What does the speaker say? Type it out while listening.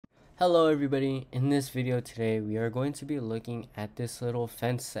Hello everybody, in this video today we are going to be looking at this little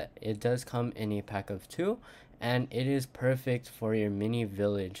fence set. It does come in a pack of 2 and it is perfect for your mini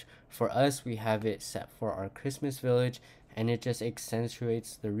village. For us, we have it set for our Christmas village and it just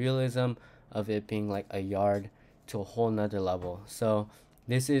accentuates the realism of it being like a yard to a whole nother level. So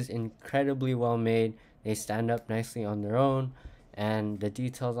this is incredibly well made. They stand up nicely on their own and the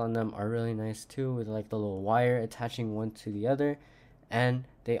details on them are really nice too, with like the little wire attaching one to the other, and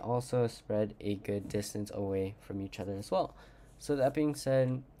they also spread a good distance away from each other as well. So that being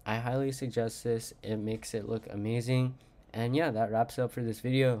said, I highly suggest this. It makes it look amazing. And yeah, that wraps it up for this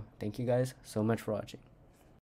video. Thank you guys so much for watching.